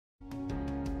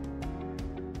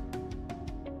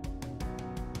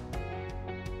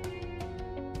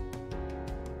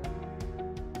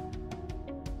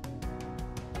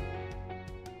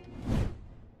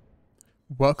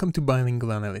welcome to Bilingual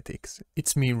Analytics.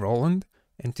 It's me, Roland,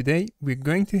 and today we're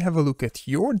going to have a look at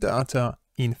your data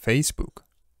in Facebook.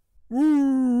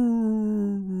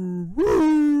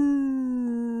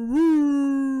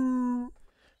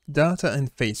 Data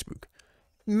and Facebook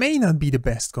may not be the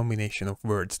best combination of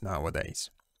words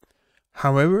nowadays.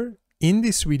 However, in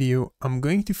this video, I'm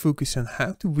going to focus on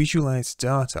how to visualize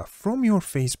data from your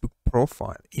Facebook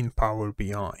profile in Power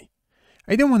BI.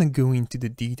 I don't want to go into the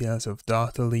details of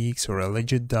data leaks or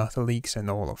alleged data leaks and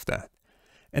all of that.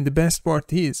 And the best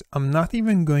part is, I'm not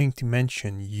even going to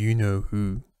mention you know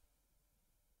who.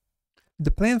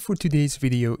 The plan for today's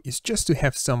video is just to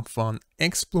have some fun,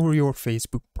 explore your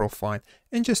Facebook profile,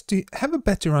 and just to have a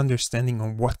better understanding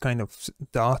on what kind of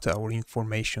data or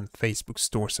information Facebook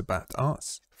stores about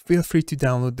us. Feel free to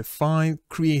download the file,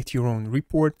 create your own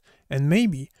report, and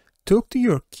maybe talk to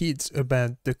your kids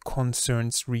about the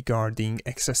concerns regarding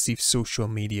excessive social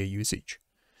media usage.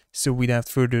 So without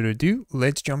further ado,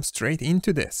 let's jump straight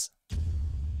into this.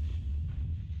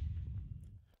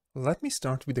 Let me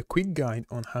start with a quick guide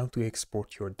on how to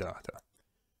export your data.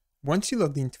 Once you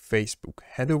logged into Facebook,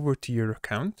 head over to your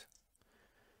account,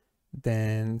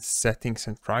 then Settings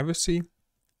and Privacy,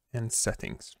 and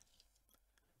Settings.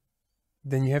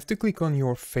 Then you have to click on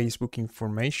your Facebook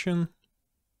information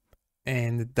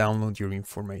and download your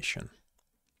information.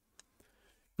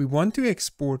 We want to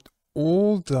export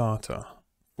all data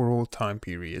for all time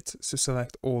periods, so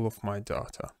select all of my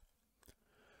data.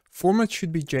 Format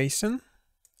should be JSON.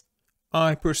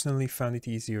 I personally found it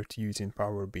easier to use in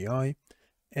Power BI,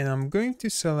 and I'm going to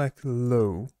select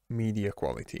low media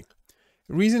quality.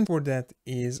 The reason for that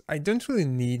is I don't really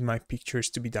need my pictures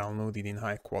to be downloaded in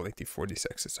high quality for this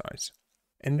exercise.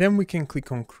 And then we can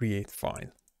click on Create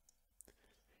File.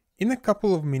 In a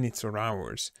couple of minutes or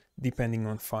hours, depending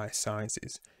on file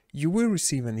sizes, you will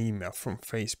receive an email from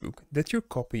Facebook that your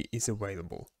copy is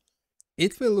available.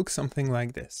 It will look something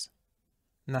like this.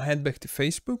 Now head back to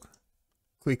Facebook,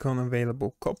 click on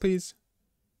Available Copies,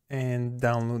 and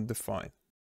download the file.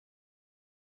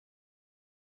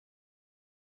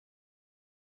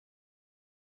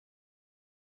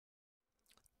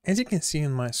 As you can see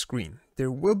on my screen,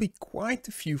 there will be quite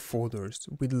a few folders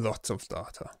with lots of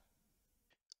data.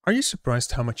 Are you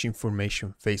surprised how much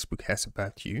information Facebook has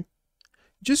about you?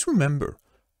 Just remember,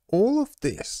 all of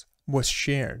this was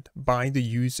shared by the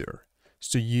user,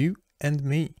 so you and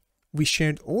me, we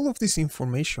shared all of this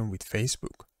information with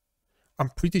Facebook. I'm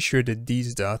pretty sure that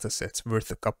these datasets worth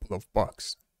a couple of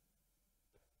bucks.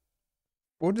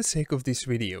 For the sake of this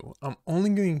video, I'm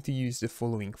only going to use the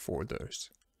following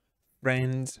folders: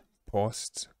 friends,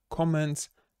 posts, comments,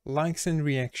 likes and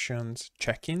reactions,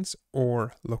 check-ins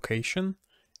or location,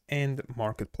 and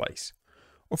marketplace.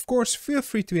 Of course, feel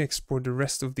free to export the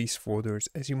rest of these folders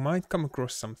as you might come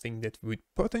across something that would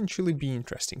potentially be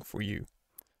interesting for you.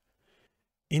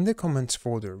 In the comments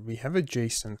folder, we have a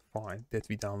JSON file that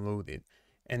we downloaded,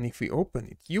 and if we open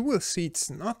it, you will see it's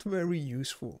not very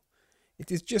useful.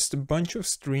 It is just a bunch of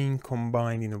string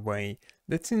combined in a way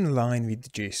that's in line with the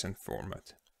JSON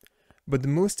format. But the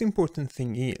most important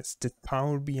thing is that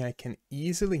Power BI can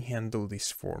easily handle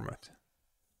this format.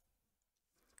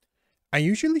 I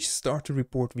usually start a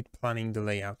report with planning the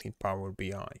layout in Power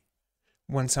BI.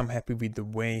 Once I'm happy with the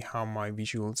way how my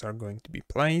visuals are going to be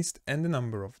placed and the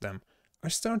number of them, I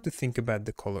start to think about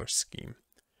the color scheme.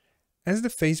 As the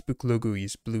Facebook logo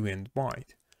is blue and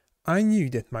white, I knew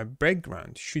that my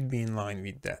background should be in line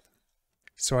with that.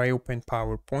 So I opened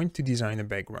PowerPoint to design a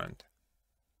background.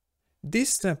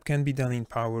 This step can be done in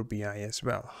Power BI as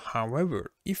well.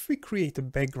 However, if we create a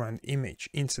background image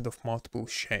instead of multiple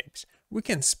shapes, we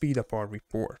can speed up our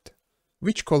report.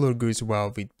 Which color goes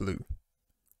well with blue?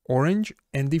 Orange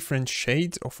and different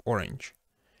shades of orange.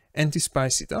 And to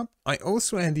spice it up, I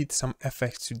also added some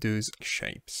effects to those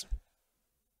shapes.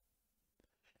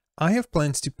 I have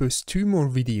plans to post 2 more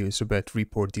videos about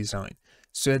report design,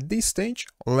 so at this stage,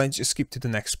 let's just skip to the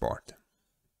next part.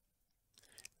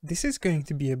 This is going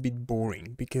to be a bit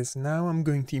boring because now I'm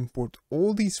going to import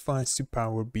all these files to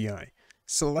Power BI,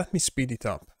 so let me speed it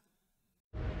up.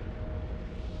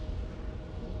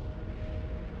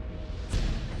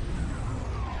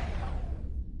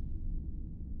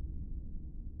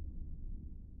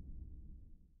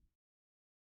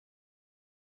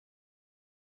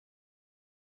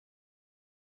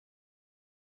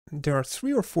 There are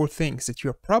 3 or 4 things that you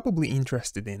are probably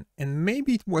interested in, and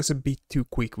maybe it was a bit too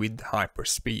quick with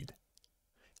hyperspeed.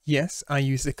 Yes, I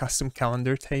used a custom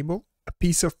calendar table, a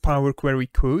piece of Power Query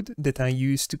code that I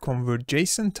used to convert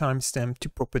JSON timestamp to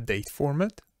proper date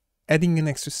format, adding an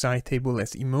extra side table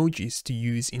as emojis to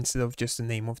use instead of just the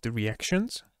name of the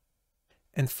reactions,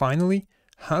 and finally,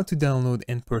 how to download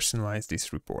and personalize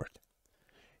this report.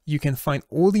 You can find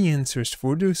all the answers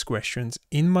for those questions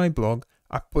in my blog.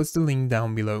 I post the link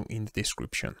down below in the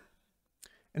description.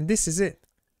 And this is it.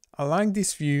 I like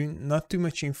this view, not too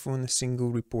much info on a single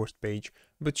report page,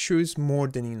 but shows more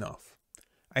than enough.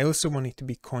 I also wanted to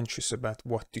be conscious about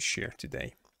what to share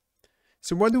today.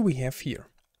 So what do we have here?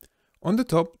 On the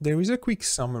top, there is a quick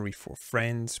summary for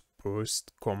friends,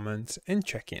 posts, comments, and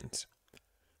check-ins.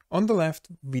 On the left,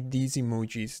 with these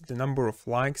emojis, the number of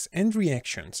likes and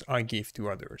reactions I gave to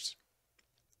others.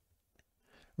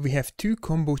 We have two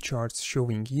combo charts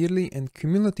showing yearly and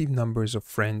cumulative numbers of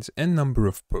friends and number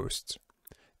of posts.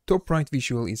 Top right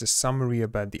visual is a summary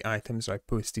about the items I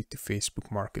posted to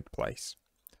Facebook Marketplace.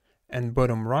 And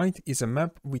bottom right is a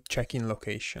map with check-in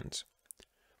locations.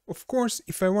 Of course,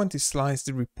 if I want to slice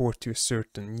the report to a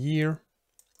certain year,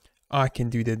 I can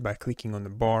do that by clicking on the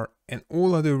bar, and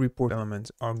all other report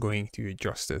elements are going to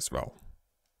adjust as well.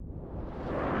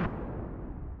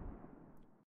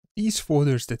 These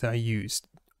folders that I used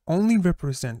only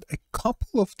represent a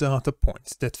couple of data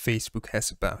points that Facebook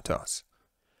has about us.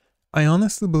 I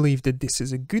honestly believe that this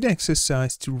is a good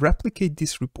exercise to replicate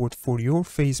this report for your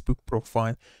Facebook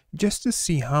profile just to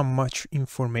see how much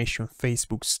information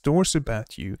Facebook stores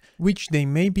about you, which they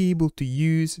may be able to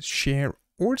use, share,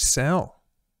 or sell.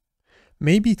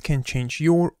 Maybe it can change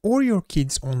your or your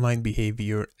kids' online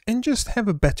behavior and just have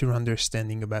a better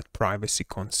understanding about privacy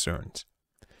concerns.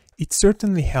 It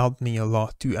certainly helped me a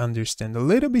lot to understand a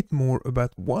little bit more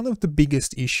about one of the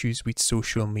biggest issues with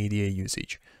social media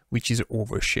usage, which is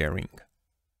oversharing.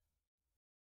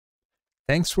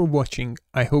 Thanks for watching.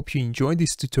 I hope you enjoyed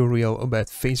this tutorial about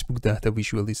Facebook data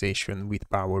visualization with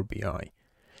Power BI.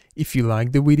 If you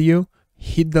liked the video,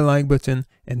 hit the like button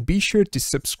and be sure to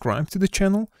subscribe to the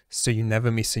channel so you never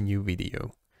miss a new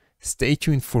video. Stay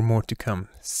tuned for more to come.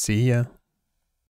 See ya!